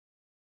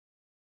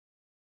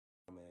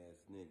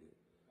nigga.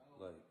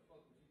 Like,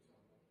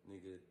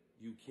 nigga,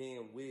 you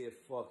can't wear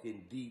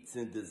fucking Deets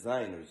and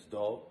designers,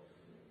 dog.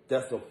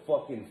 That's a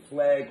fucking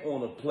flag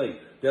on a plate.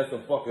 That's a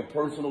fucking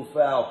personal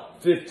foul,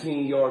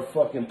 15-yard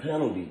fucking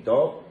penalty,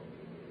 dog.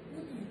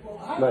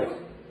 Like,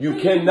 you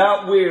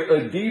cannot wear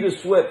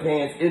Adidas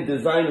sweatpants and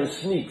designer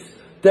sneaks.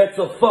 That's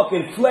a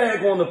fucking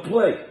flag on the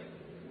plate.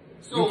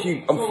 So, you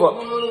keep, no,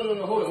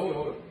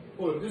 hold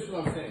on. This is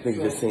what I'm saying.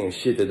 Niggas just saying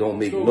shit that don't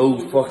make no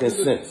fucking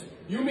sense.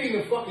 You mean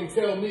to fucking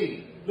tell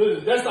me?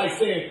 Listen, that's like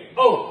saying,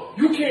 oh,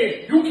 you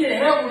can't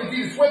have one of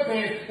these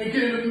sweatpants and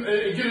get in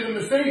the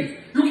Mercedes.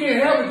 You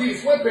can't have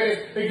Adidas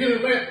sweatpants and get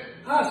in the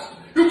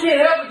You can't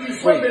have Adidas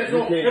sweatpants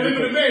on and live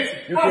in a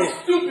mansion.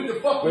 How stupid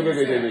the fuck is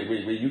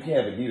that? Wait. You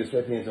can't have Adidas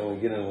sweatpants on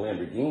and get in a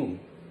Lamborghini.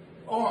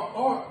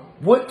 Or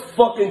what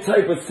fucking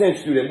type of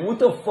sense do that? What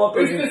the fuck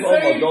are you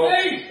talking about, dog?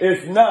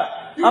 It's not.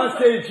 I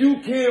said you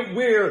can't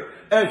wear,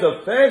 as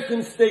a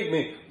fashion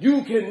statement,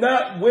 you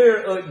cannot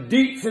wear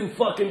Adidas and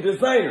fucking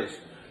designers.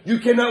 You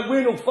cannot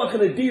wear no fucking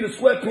Adidas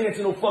sweatpants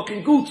and no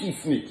fucking Gucci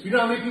sneaks. You know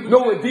how many people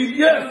no Adidas,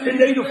 yes, and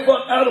they the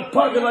fuck out of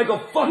pocket like a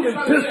fucking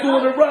pistol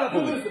in a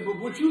robbery. Listen, but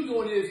what you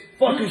doing is...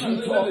 Fuck is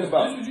you talking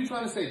about? This is what you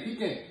trying to say,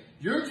 P-Game.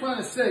 You're trying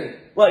to say...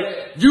 Like,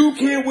 you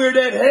can't wear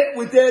that hat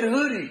with that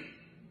hoodie.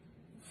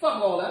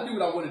 Fuck all that. I do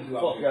what I want to do.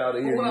 Fuck out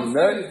of here, what I'm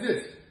saying is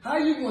this. How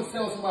you going to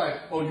tell somebody,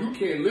 oh, you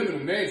can't live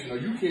in a mansion or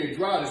you can't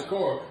drive this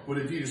car with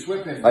Adidas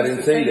sweatpants? I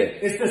didn't say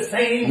that. It's the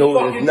same No,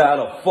 it's not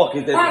a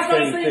fucking... That's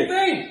the same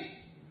thing.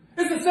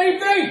 It's the same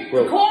thing.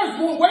 Bro. The car is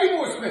way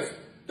more expensive.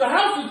 The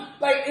house is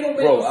like, it don't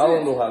make no sense. I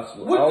don't know how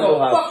slow. I don't know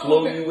how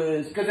slow you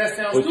is. Because that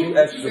sounds but stupid. You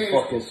extra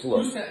fucking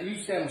slow.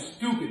 You sound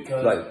stupid,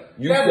 cuz. Like,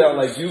 you sound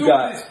like you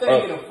got a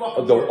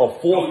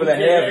fourth and a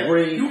half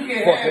grade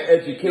fucking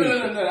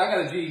education. No, I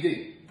got a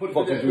GED.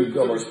 Put in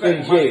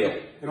jail.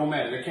 It don't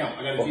matter. That count.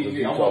 I got a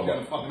GED. I'm walking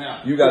the fucking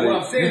out. You got a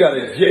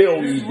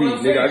JOED,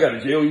 nigga. I got a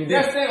JOED.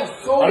 That sounds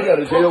so I got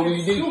a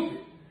JOED.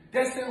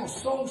 That sounds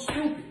so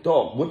stupid.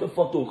 Dog, what the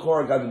fuck do a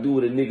car got to do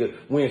with a nigga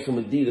wearing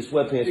some Adidas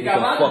sweatpants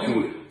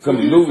and some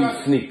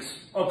Louis sneaks?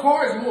 A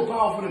car is more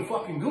powerful than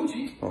fucking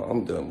Gucci. Oh,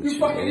 I'm done with you.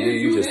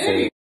 You just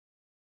saying.